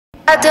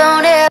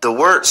The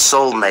word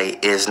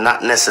soulmate is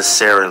not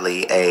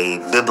necessarily a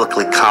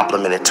biblically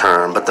complimented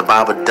term, but the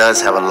Bible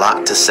does have a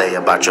lot to say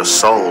about your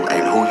soul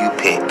and who you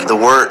pick. The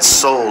word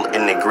soul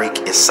in the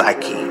Greek is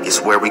psyche.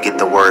 It's where we get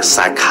the word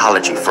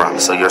psychology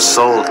from. So your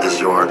soul is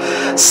your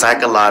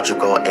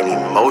psychological and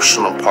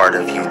emotional part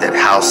of you that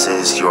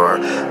houses your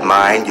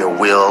mind, your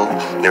will,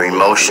 your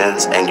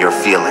emotions, and your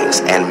feelings.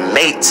 And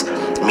mate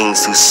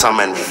means to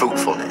summon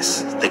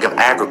fruitfulness. Think of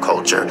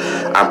agriculture.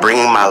 I'm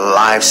bringing my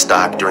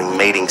livestock during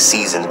mating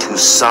season to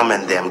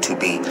summon them to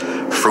be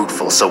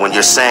fruitful. So when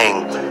you're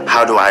saying,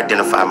 how do I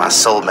identify my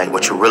soulmate?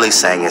 What you're really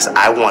saying is,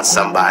 I want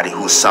somebody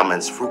who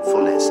summons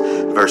fruitfulness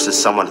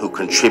versus someone who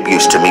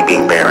contributes to me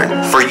being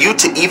barren. For you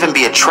to even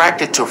be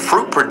attracted to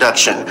fruit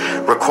production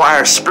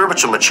requires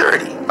spiritual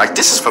maturity. Like,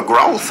 this is for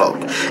grown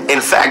folk. In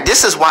fact,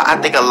 this is why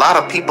I think a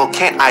lot of people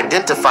can't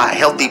identify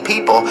healthy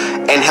people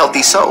and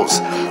healthy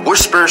souls. We're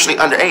spiritually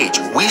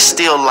underage. We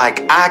still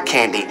like eye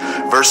candy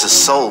versus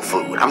soul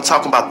food. I'm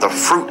talking about the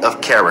fruit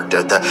of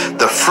character, the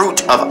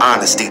fruit of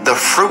honesty, the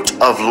fruit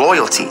of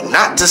loyalty,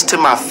 not just to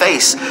my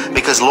face,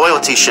 because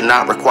loyalty should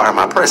not require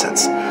my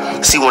presence.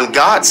 See, when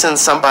God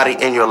sends somebody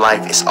in your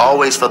life, it's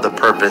always for the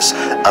purpose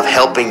of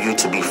helping you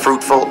to be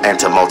fruitful and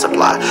to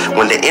multiply.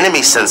 When the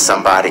enemy sends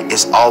somebody,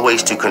 it's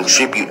always to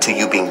contribute to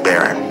you being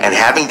barren. And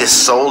having this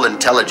soul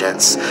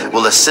intelligence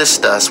will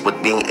assist us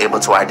with being able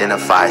to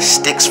identify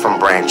sticks from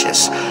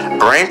branches.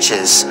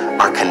 Branches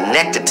are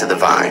connected to the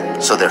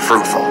vine, so they're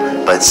fruitful,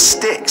 but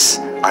sticks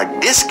are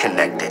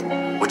disconnected,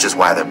 which is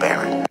why they're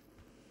barren.